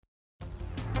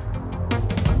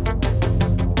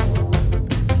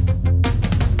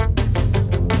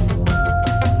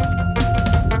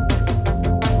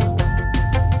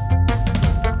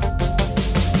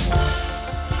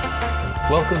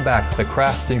back to the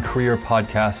Craft and Career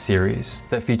podcast series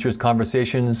that features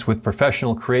conversations with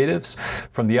professional creatives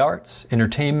from the arts,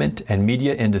 entertainment, and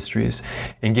media industries,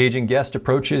 engaging guest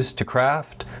approaches to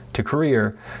craft, to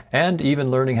career, and even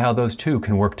learning how those two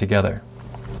can work together.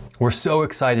 We're so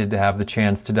excited to have the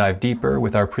chance to dive deeper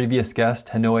with our previous guest,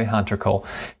 Hanoi Hanterkul,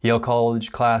 Yale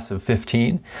College class of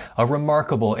 15, a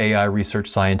remarkable AI research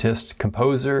scientist,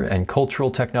 composer, and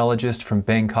cultural technologist from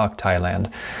Bangkok,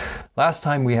 Thailand. Last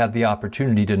time we had the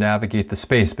opportunity to navigate the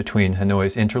space between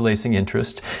Hanoi's interlacing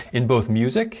interest in both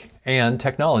music and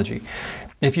technology.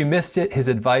 If you missed it, his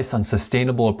advice on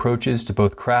sustainable approaches to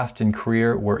both craft and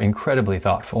career were incredibly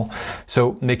thoughtful.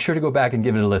 So make sure to go back and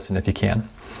give it a listen if you can.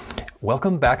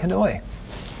 Welcome back, Hanoi.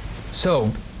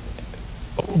 So,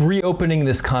 reopening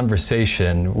this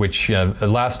conversation, which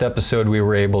last episode we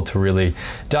were able to really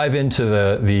dive into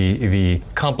the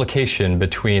complication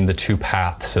between the two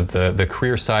paths of the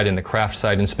career side and the craft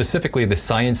side, and specifically the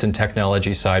science and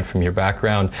technology side from your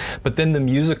background, but then the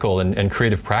musical and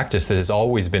creative practice that has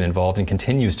always been involved and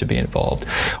continues to be involved.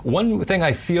 One thing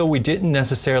I feel we didn't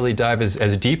necessarily dive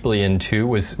as deeply into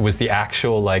was the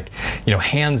actual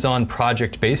hands-on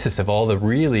project basis of all the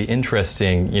really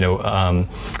interesting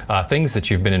things that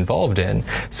you've been involved in.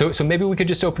 So maybe we could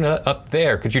just open it up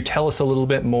there. Could you tell us a little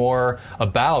bit more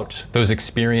about those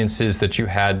experiences that you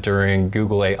had during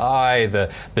Google AI, the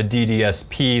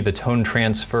DDSP, the tone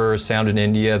transfer, Sound in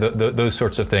India, those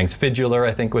sorts of things. Fidular,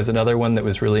 I think, was another one that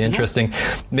was really interesting.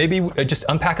 Maybe just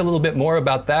unpack a little bit more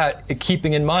about that,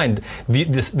 keeping in mind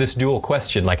this dual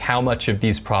question, like how much of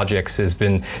these projects has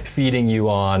been feeding you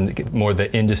on more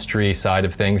the industry side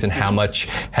of things, and how much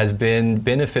has been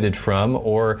benefited from,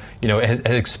 or has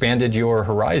expanded your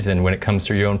horizon when it comes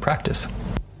to your own practice?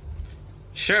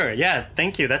 Sure. Yeah.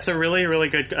 Thank you. That's a really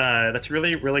good. That's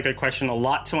really good question. A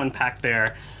lot to unpack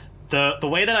there. The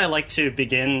way that I like to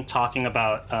begin talking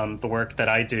about the work that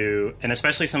I do, and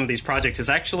especially some of these projects, is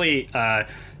actually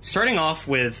starting off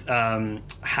with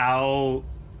how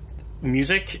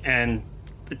music and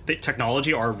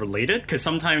technology are related, because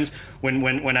sometimes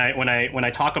when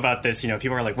I talk about this,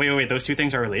 people are like, wait, those two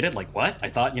things are related? Like what? I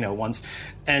thought once,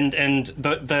 and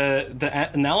the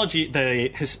analogy,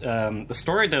 the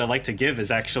story that I like to give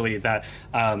is actually that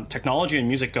technology and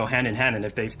music go hand in hand, and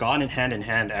if they've gone hand in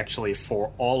hand actually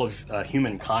for all of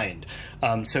humankind.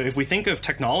 So if we think of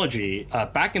technology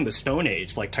back in the Stone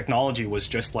Age, like technology was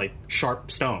just like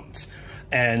sharp stones.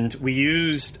 And we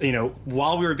used,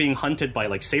 while we were being hunted by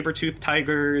like saber-toothed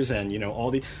tigers and,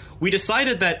 we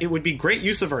decided that it would be great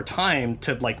use of our time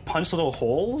to like punch little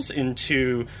holes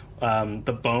into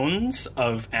the bones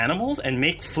of animals and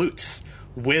make flutes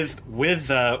with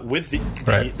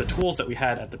the tools that we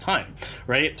had at the time,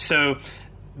 right? So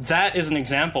that is an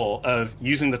example of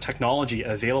using the technology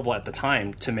available at the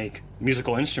time to make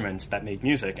musical instruments that make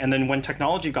music. And then when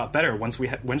technology got better, once we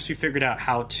figured out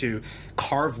how to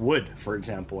carve wood, for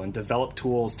example, and develop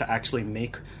tools to actually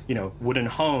make, wooden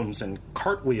homes and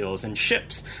cartwheels and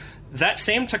ships, that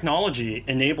same technology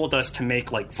enabled us to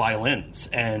make like violins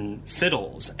and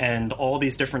fiddles and all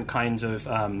these different kinds of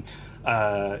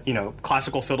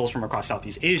classical fiddles from across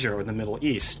Southeast Asia or the Middle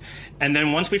East. And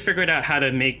then once we figured out how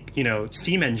to make,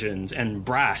 steam engines and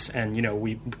brass, and,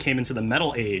 we came into the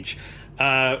metal age,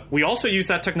 we also used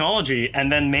that technology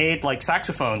and then made like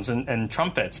saxophones and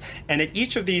trumpets. And at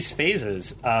each of these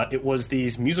phases, it was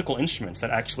these musical instruments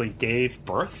that actually gave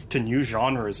birth to new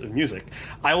genres of music.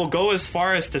 I will go as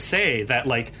far as to say that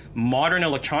like modern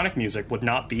electronic music would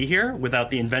not be here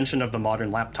without the invention of the modern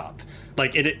laptop.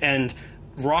 And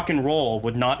rock and roll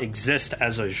would not exist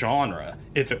as a genre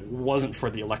if it wasn't for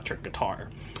the electric guitar.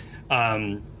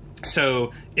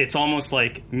 So it's almost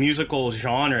like musical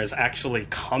genres actually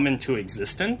come into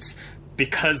existence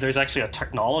because there's actually a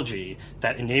technology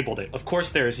that enabled it. Of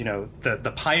course, there's,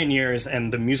 the pioneers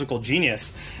and the musical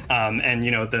genius and,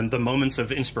 the moments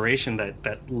of inspiration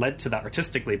that led to that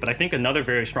artistically. But I think another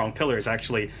very strong pillar is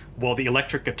actually, the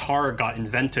electric guitar got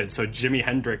invented so Jimi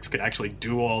Hendrix could actually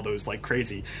do all those like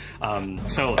crazy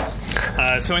solos.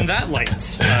 So in that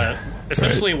light,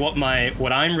 essentially what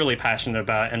I'm really passionate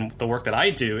about and the work that I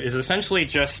do is essentially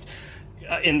just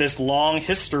in this long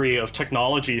history of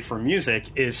technology for music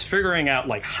is figuring out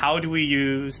like how do we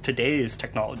use today's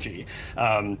technology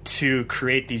to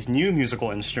create these new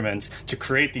musical instruments, to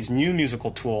create these new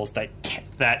musical tools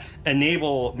that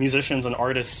enable musicians and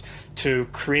artists to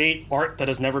create art that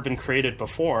has never been created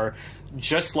before,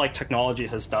 just like technology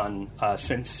has done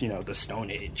since the Stone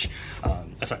Age,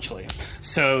 essentially.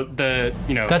 So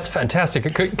that's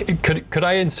fantastic. Could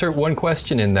I insert one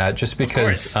question in that, just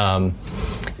because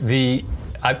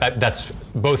that's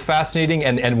both fascinating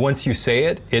and once you say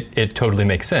it, it totally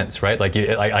makes sense, right? Like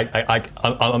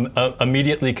I'm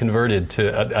immediately converted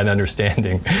to an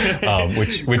understanding,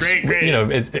 which great. You know,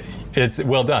 it's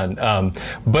well done.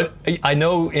 But I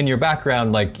know in your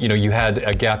background, like, you know, you had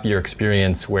a gap year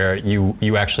experience where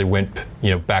you actually went, you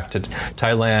know, back to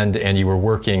Thailand and you were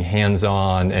working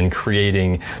hands-on and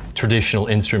creating traditional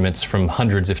instruments from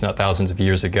hundreds, if not thousands of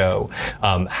years ago.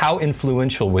 How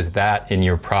influential was that in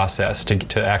your process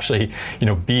to actually, you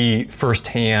know, be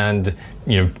firsthand,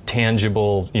 you know,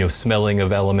 tangible, you know, smelling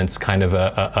of elements, kind of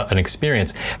an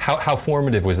experience? How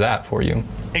formative was that for you?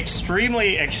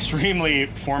 Extremely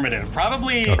formative.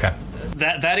 Probably. Okay.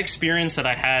 That experience that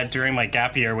I had during my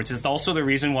gap year, which is also the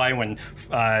reason why when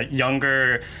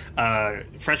younger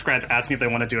fresh grads ask me if they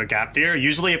want to do a gap year,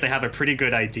 usually if they have a pretty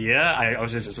good idea, I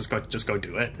always just go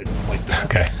do it. It's like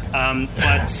okay.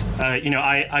 But you know,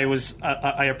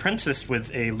 I apprenticed with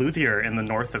a luthier in the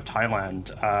north of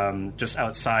Thailand, just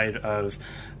outside of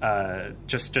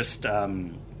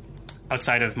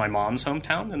outside of my mom's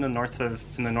hometown in the north of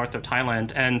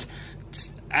Thailand, and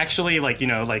actually, like, you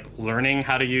know, like learning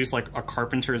how to use like a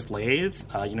carpenter's lathe,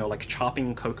 you know, like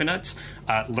chopping coconuts,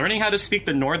 learning how to speak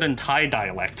the northern Thai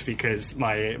dialect, because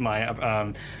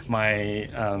the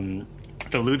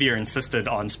luthier insisted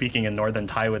on speaking in northern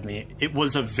Thai with me. It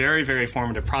was a very, very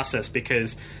formative process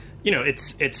because, you know,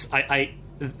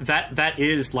 that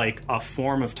is like a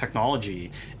form of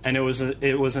technology, and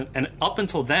and up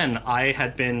until then I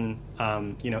had been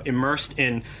you know, immersed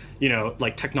in, you know,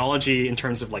 like technology in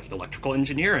terms of like electrical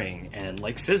engineering and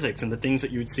like physics and the things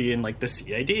that you would see in like the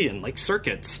CID and like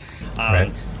circuits.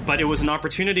 Right. But it was an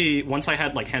opportunity, once I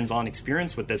had like hands-on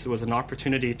experience with this, it was an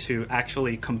opportunity to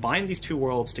actually combine these two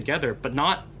worlds together, but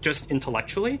not just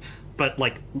intellectually, but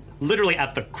like literally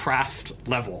at the craft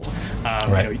level,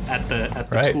 right. you know, at the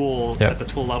right. tool Yep. at the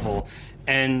tool level,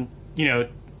 and you know,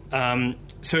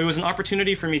 so it was an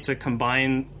opportunity for me to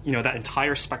combine, you know, that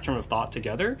entire spectrum of thought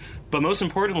together. But most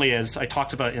importantly, as I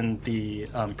talked about in the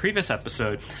previous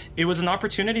episode, it was an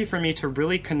opportunity for me to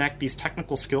really connect these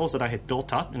technical skills that I had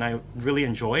built up and I really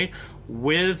enjoyed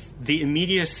with the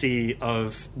immediacy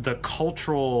of the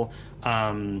cultural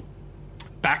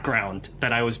background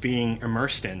that I was being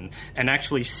immersed in, and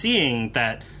actually seeing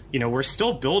that, you know, we're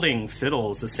still building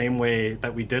fiddles the same way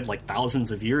that we did like thousands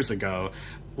of years ago.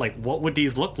 Like, what would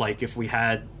these look like if we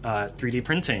had 3D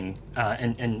printing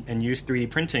and used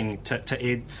 3D printing to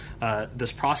aid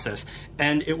this process?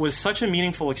 And it was such a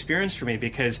meaningful experience for me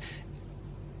because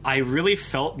I really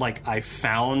felt like I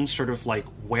found sort of like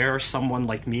where someone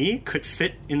like me could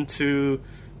fit into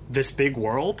this big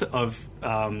world of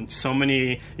so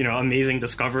many, you know, amazing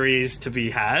discoveries to be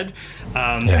had,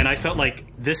 and I felt like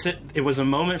it was a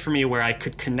moment for me where I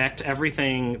could connect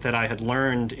everything that I had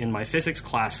learned in my physics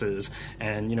classes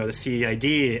and, you know, the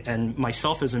CEID and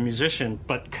myself as a musician,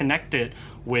 but connect it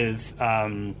with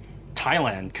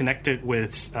Thailand, connect it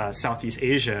with Southeast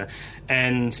Asia,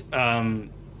 and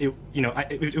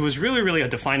it was really a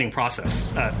defining process,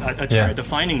 a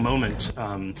defining moment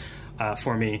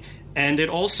for me. And it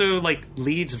also like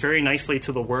leads very nicely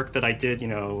to the work that I did, you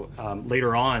know,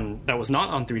 later on, that was not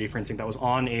on 3D printing, that was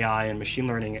on AI and machine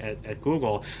learning at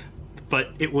Google.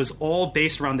 But it was all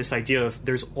based around this idea of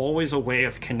there's always a way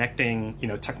of connecting, you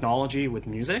know, technology with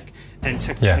music and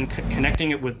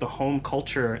connecting it with the home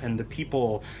culture and the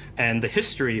people and the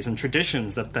histories and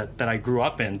traditions that I grew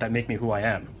up in that make me who I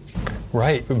am.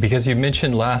 Right, because you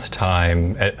mentioned last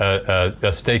time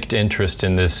a staked interest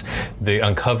in the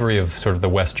uncovery of sort of the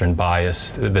Western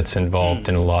bias that's involved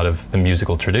in a lot of the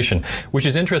musical tradition, which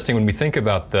is interesting when we think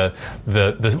about the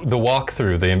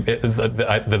walkthrough,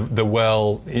 the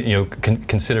well, you know,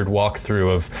 considered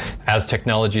walkthrough of, as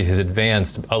technology has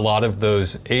advanced, a lot of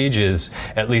those ages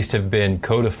at least have been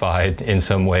codified in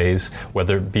some ways,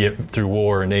 whether it be through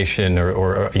war or nation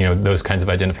or you know, those kinds of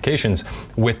identifications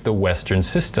with the Western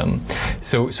system.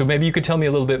 So maybe you could tell me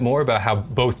a little bit more about how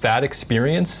both that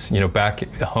experience, you know, back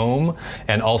home,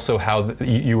 and also how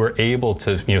you were able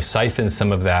to, you know, siphon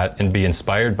some of that and be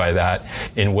inspired by that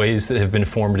in ways that have been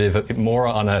formative, more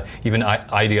on a even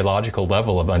ideological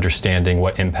level of understanding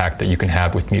what impact that you can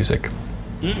have with music.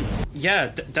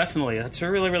 Yeah, definitely. That's a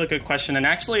really good question, and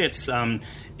actually, it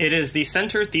is the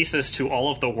center thesis to all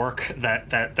of the work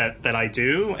that I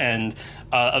do, and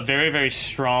a very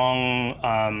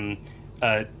strong.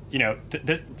 You know,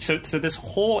 so this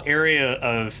whole area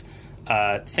of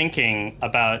thinking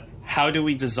about how do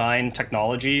we design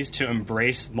technologies to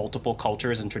embrace multiple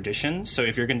cultures and traditions. So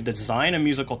if you're going to design a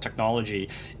musical technology,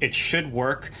 it should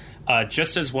work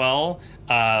just as well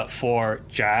for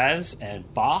jazz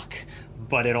and Bach,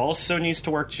 but it also needs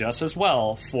to work just as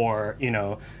well for, you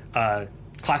know,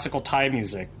 classical Thai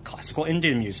music, classical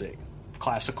Indian music,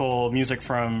 classical music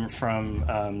from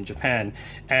Japan.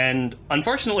 And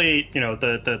unfortunately,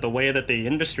 the way that the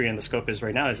industry and the scope is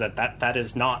right now is that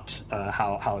is not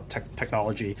how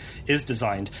technology is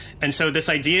designed. And so this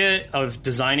idea of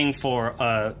designing for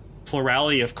a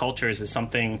plurality of cultures is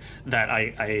something that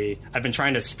I've been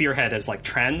trying to spearhead as like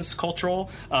transcultural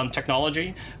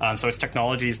technology. So it's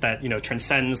technologies that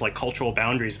transcends like cultural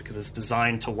boundaries because it's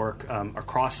designed to work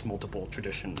across multiple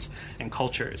traditions and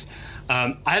cultures.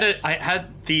 I had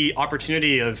the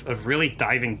opportunity of really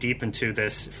diving deep into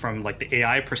this from like the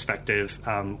AI perspective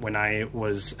when I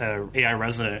was an AI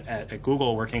resident at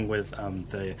Google working with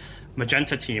the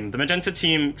Magenta team. The Magenta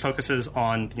team focuses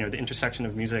on the intersection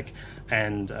of music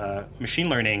and machine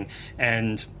learning,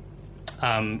 and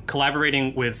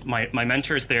collaborating with my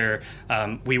mentors there,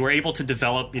 we were able to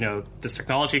develop this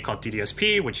technology called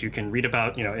DDSP, which you can read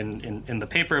about in the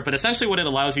paper. But essentially, what it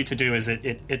allows you to do is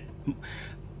it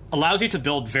allows you to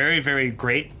build very, very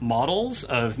great models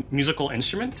of musical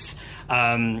instruments.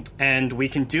 And we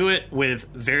can do it with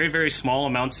very, very small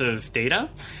amounts of data.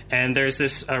 And there's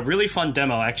this really fun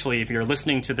demo, actually, if you're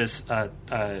listening to this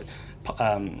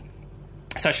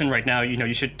session right now,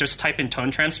 you should just type in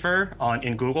tone transfer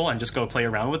in Google and just go play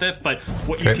around with it. But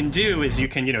what you can do is you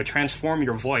can transform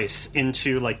your voice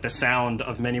into like the sound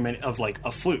of many of like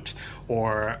a flute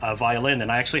or a violin.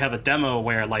 And I actually have a demo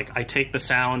where like I take the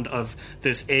sound of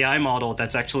this AI model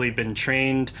that's actually been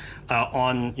trained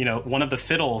on one of the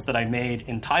fiddles that I made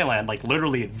in Thailand, like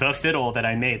literally the fiddle that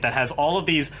I made that has all of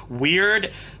these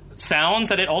weird sounds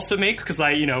that it also makes, because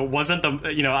I wasn't the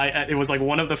it was like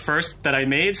one of the first that I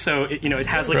made, so it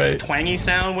has like this twangy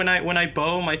sound when I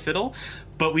bow my fiddle.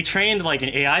 But we trained like an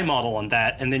AI model on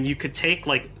that, and then you could take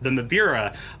like the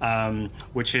mbira,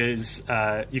 which is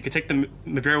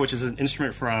which is an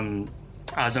instrument from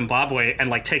Zimbabwe, and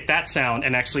like take that sound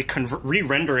and actually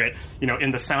re-render it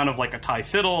in the sound of like a Thai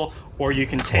fiddle, or you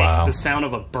can take the sound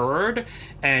of a bird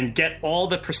and get all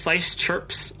the precise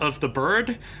chirps of the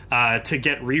bird to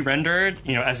get re-rendered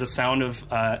as a sound of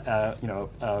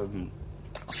a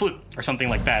flute or something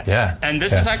like that. And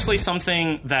this is actually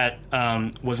something that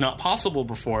was not possible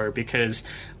before because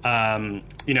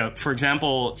for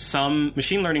example, some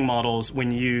machine learning models,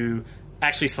 when you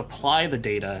actually supply the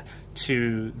data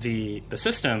to the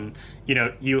system,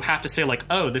 you have to say like,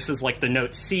 oh, this is like the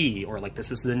note C, or like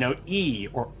this is the note E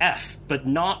or F, but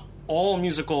not all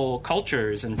musical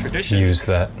cultures and traditions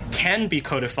can be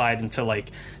codified into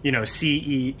like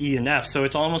C, E, and F. So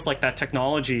it's almost like that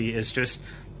technology is just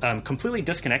completely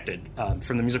disconnected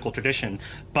from the musical tradition.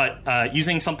 But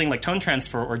using something like tone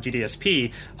transfer or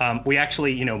GDSP, we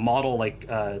actually model like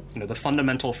the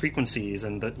fundamental frequencies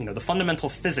and the fundamental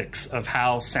physics of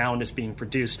how sound is being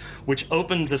produced, which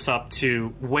opens us up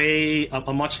to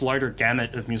a much larger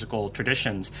gamut of musical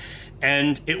traditions.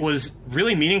 And it was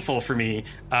really meaningful for me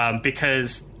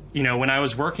because when I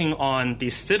was working on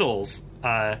these fiddles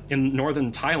in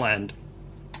northern Thailand,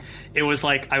 it was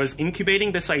like I was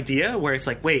incubating this idea where it's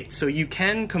like, wait, so you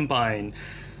can combine,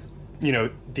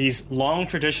 these long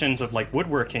traditions of like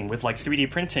woodworking with like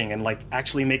 3D printing and like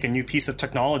actually make a new piece of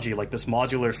technology like this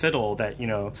modular fiddle that,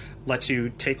 lets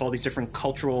you take all these different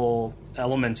cultural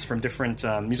elements from different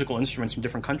musical instruments from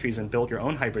different countries and build your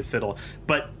own hybrid fiddle.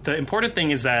 But the important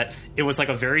thing is that it was like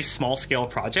a very small scale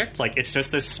project. Like it's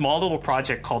just this small little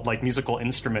project called like musical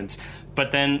instruments.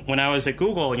 But then when I was at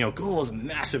Google, Google is a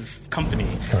massive company.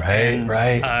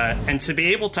 And to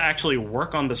be able to actually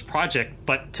work on this project,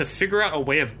 but to figure out a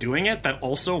way of doing it that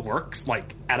also works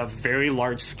like at a very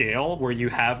large scale where you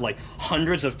have like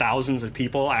hundreds of thousands of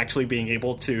people actually being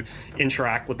able to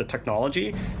interact with the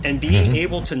technology and being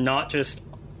able to not just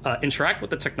interact with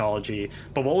the technology,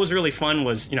 but what was really fun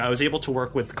was, I was able to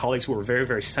work with colleagues who were very,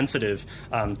 very sensitive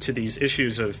to these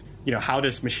issues of, how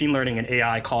does machine learning and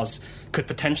AI could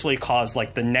potentially cause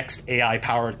like the next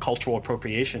AI-powered cultural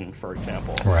appropriation, for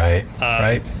example.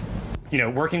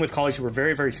 Working with colleagues who were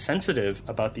very, very sensitive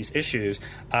about these issues,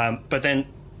 but then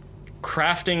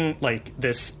crafting like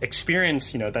this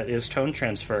experience, that is tone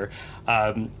transfer,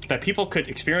 that people could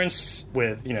experience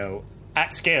with,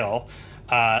 at scale,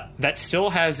 that still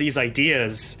has these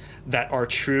ideas that are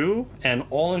true and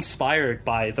all inspired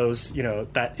by those,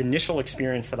 that initial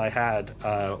experience that I had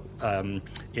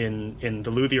in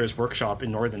the Luthier's workshop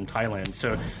in northern Thailand.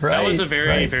 So that was a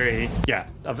very, very,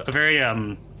 a very,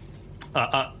 I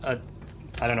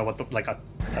don't know what a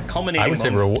culminating. I would say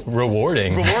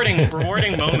rewarding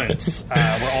moments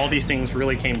where all these things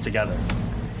really came together.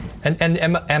 And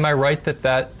am I right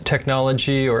that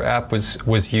technology or app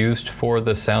was used for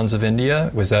the Sounds of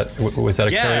India? Was that a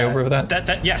carryover of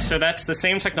that? Yes. So that's the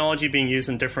same technology being used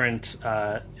in different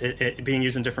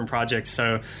projects.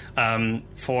 So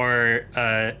for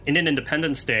Indian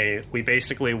Independence Day, we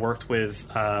basically worked with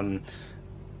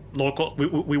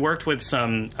We worked with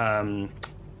some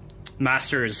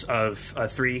masters of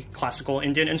 3 classical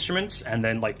Indian instruments, and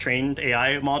then like trained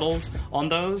AI models on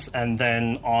those. And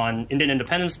then on Indian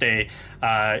Independence Day,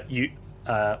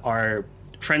 our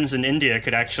friends in India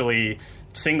could actually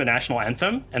sing the national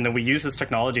anthem, and then we use this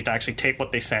technology to actually take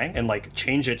what they sang and like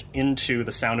change it into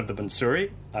the sound of the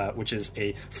bansuri, which is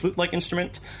a flute-like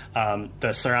instrument,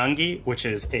 the sarangi, which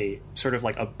is a sort of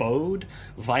like a bowed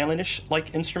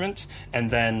violinish-like instrument, and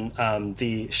then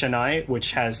the shanai,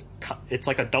 which it's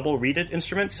like a double reeded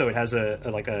instrument, so it has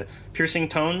a piercing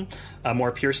tone, a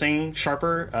more piercing,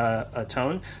 sharper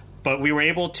tone. But we were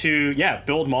able to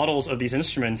build models of these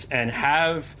instruments and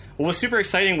have what was super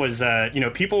exciting was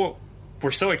people we're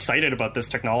so excited about this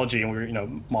technology, and we're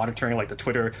monitoring like the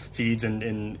Twitter feeds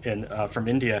in from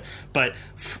India. But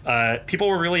people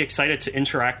were really excited to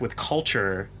interact with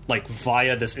culture like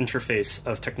via this interface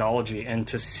of technology, and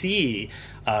to see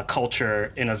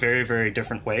culture in a very, very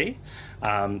different way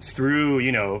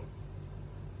through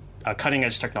cutting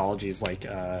edge technologies like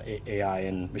AI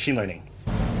and machine learning.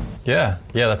 Yeah,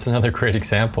 that's another great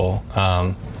example.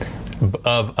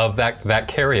 Of that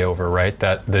carryover, right?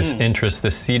 That this interest,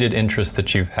 this seeded interest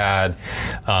that you've had,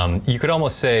 you could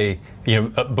almost say,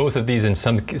 both of these in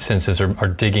some senses are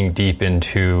digging deep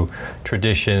into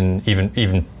tradition,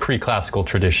 even pre-classical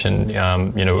tradition,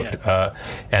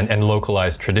 and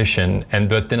localized tradition,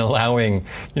 but then allowing,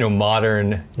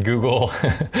 modern Google,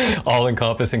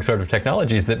 all-encompassing sort of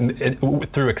technologies that,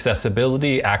 through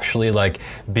accessibility, actually like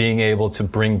being able to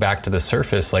bring back to the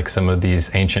surface like some of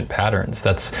these ancient patterns.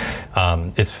 That's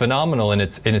it's phenomenal in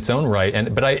its own right,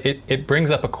 but it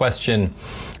brings up a question.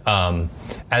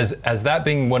 As that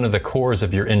being one of the cores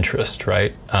of your interest,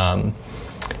 right?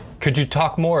 Could you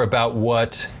talk more about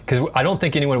because I don't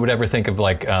think anyone would ever think of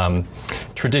like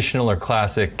traditional or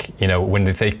classic, when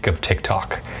they think of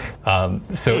TikTok.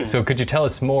 So could you tell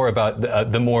us more about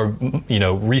the more,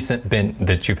 recent bent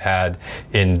that you've had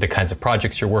in the kinds of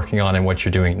projects you're working on and what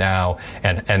you're doing now,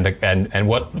 and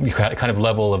what kind of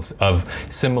level of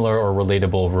similar or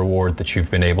relatable reward that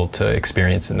you've been able to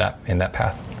experience in that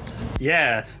path?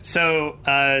 Yeah. So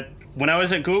when I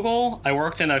was at Google, I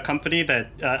worked in a company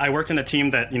I worked in a team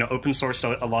that open sourced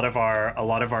a lot of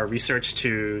our research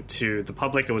to the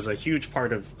public. It was a huge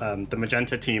part of the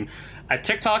Magenta team. At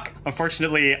TikTok,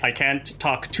 unfortunately, I can't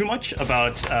talk too much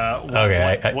about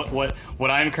what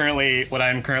I'm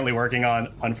currently working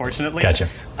on. Unfortunately, gotcha.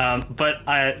 But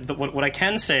what I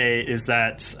can say is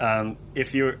that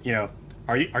if you're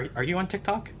are you on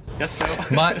TikTok? Yes,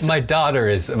 no? My daughter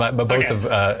is.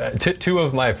 Two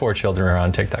of my 4 children are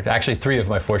on TikTok. Actually, 3 of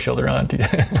my 4 children are on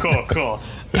TikTok. Cool.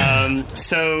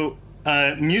 So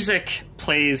music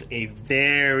plays a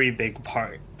very big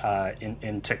part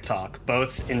in TikTok,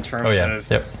 both in terms of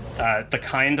the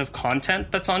kind of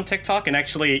content that's on TikTok, and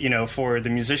actually, for the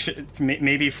musician,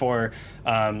 maybe for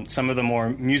some of the more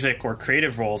music or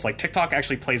creative roles, like TikTok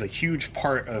actually plays a huge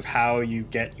part of how you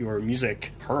get your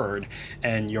music heard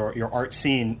and your art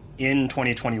seen in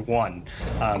 2021.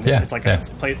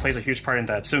 It plays a huge part in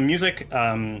that. So music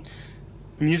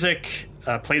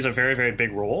plays a very, very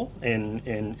big role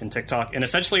in TikTok, and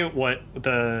essentially what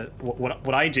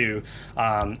I do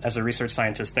as a research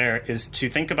scientist there is to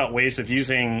think about ways of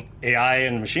using AI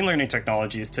and machine learning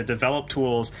technologies to develop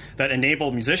tools that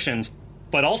enable musicians,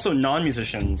 but also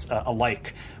non-musicians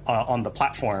alike on the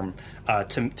platform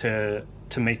to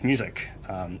make music,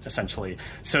 essentially.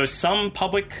 So some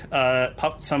public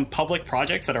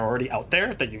projects that are already out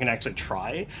there that you can actually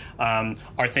try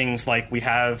are things like we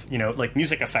have, like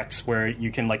music effects where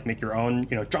you can like make your own,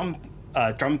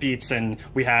 drum beats, and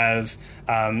we have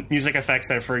music effects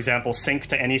that, for example, sync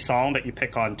to any song that you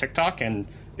pick on TikTok, and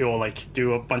it will like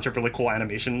do a bunch of really cool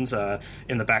animations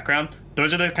in the background.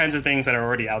 Those are the kinds of things that are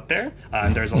already out there,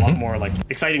 and there's a lot more like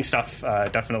exciting stuff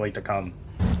definitely to come.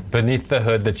 Beneath the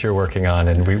hood that you're working on,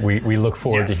 and we look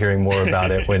forward to hearing more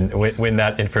about it when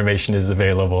that information is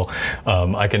available.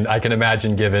 I can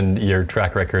imagine, given your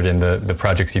track record and the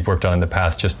projects you've worked on in the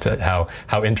past, just how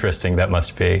interesting that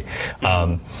must be.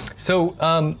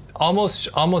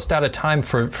 Almost out of time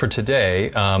for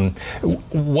today.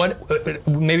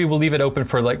 Maybe we'll leave it open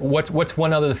for like what's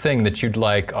one other thing that you'd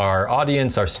like our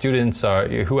audience, our students,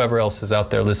 whoever else is out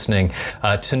there listening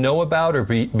to know about, or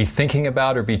be thinking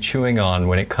about, or be chewing on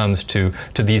when it comes to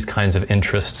these kinds of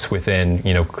interests within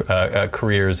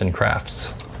careers and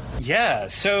crafts. Yeah,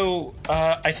 so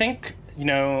I think,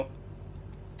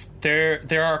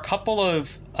 there are a couple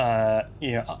of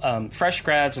fresh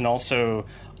grads and also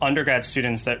undergrad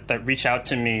students that reach out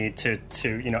to me to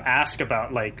ask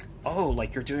about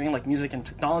you're doing music and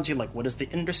technology, what is the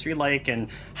industry like and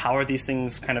how are these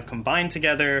things kind of combined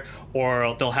together,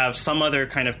 or they'll have some other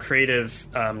kind of creative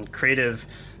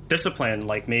discipline,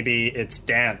 like maybe it's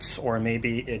dance or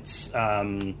maybe it's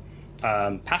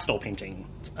pastel painting,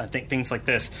 things like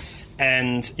this,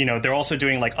 and they're also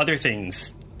doing other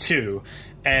things too.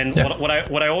 And yeah.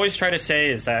 what I always try to say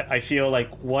is that I feel like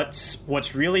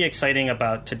what's really exciting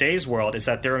about today's world is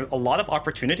that there are a lot of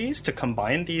opportunities to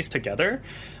combine these together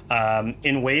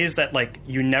in ways that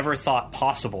you never thought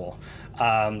possible.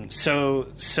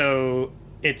 So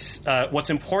it's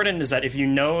what's important is that if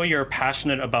you're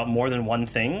passionate about more than one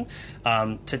thing,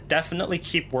 to definitely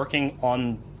keep working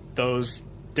on those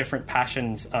different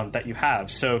passions that you have.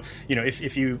 So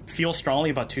if you feel strongly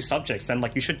about two subjects, then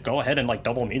you should go ahead and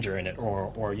double major in it,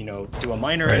 or do a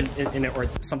minor right. in it or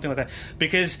something like that,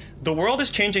 because the world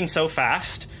is changing so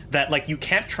fast that you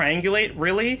can't triangulate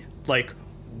really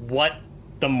what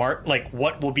the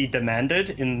what will be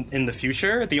demanded in the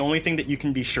future. The only thing that you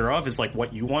can be sure of is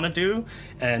what you want to do,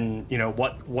 and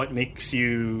what makes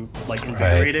you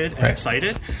invigorated right. and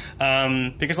excited,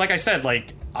 because I said,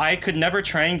 I could never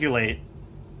triangulate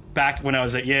back when I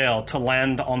was at Yale to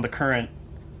land on the current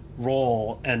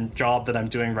role and job that I'm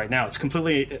doing right now. It's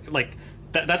completely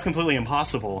that's completely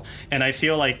impossible. And I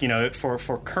feel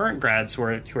for current grads who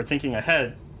are thinking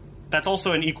ahead, that's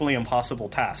also an equally impossible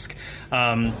task.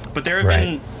 But there have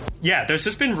right. There's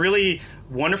just been really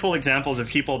wonderful examples of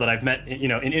people that I've met,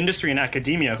 in industry and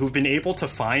academia who've been able to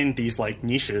find these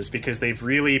niches because they've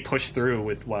really pushed through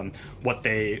with what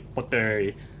they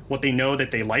know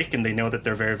that they like and they know that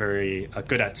they're very, very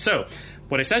good at. So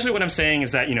essentially what I'm saying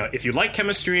is that, if you like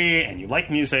chemistry and you like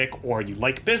music, or you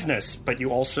like business, but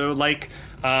you also like,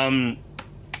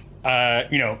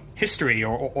 history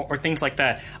or things like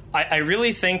that, I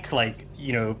really think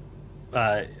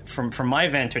from my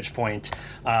vantage point,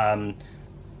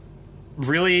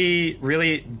 really,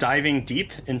 really diving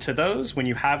deep into those when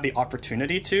you have the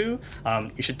opportunity to,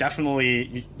 you should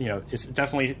definitely, it's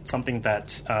definitely something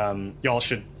that y'all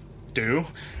should do.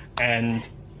 And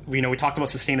we talked about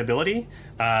sustainability.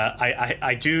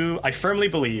 I firmly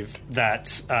believe that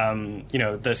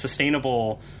the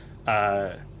sustainable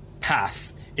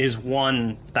path is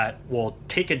one that will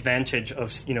take advantage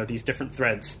of these different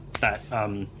threads that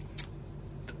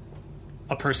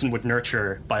a person would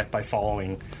nurture by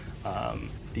following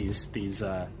these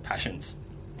passions.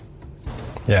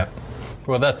 Yeah.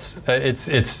 Well, that's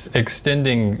it's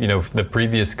extending the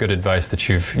previous good advice that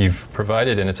you've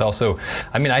provided, and it's also,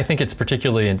 I think it's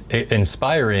particularly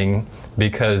inspiring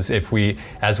because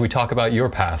as we talk about your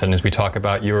path and as we talk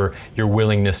about your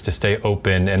willingness to stay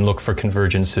open and look for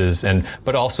convergences,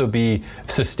 but also be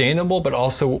sustainable, but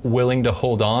also willing to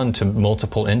hold on to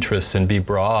multiple interests and be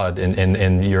broad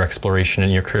in your exploration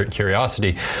and your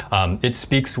curiosity, it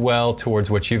speaks well towards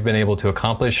what you've been able to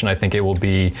accomplish, and I think it will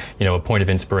be a point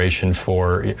of inspiration for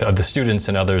the students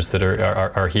and others that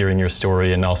are hearing your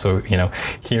story, and also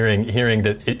hearing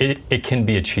that it can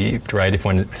be achieved, right, if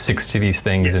one sticks to these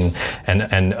things. Yes.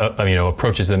 and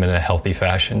approaches them in a healthy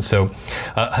fashion. So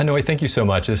Hanoi, thank you so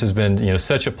much. This has been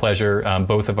such a pleasure,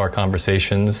 both of our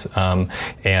conversations, and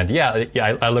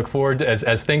I look forward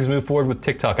as things move forward with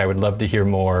TikTok. I would love to hear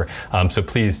more, so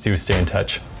please do stay in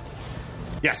touch.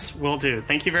 Yes, will do.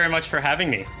 Thank you very much for having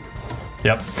me.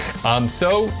 Yep.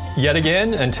 So, yet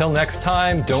again, until next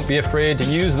time, don't be afraid to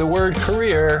use the word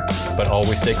career, but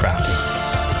always stay crafty.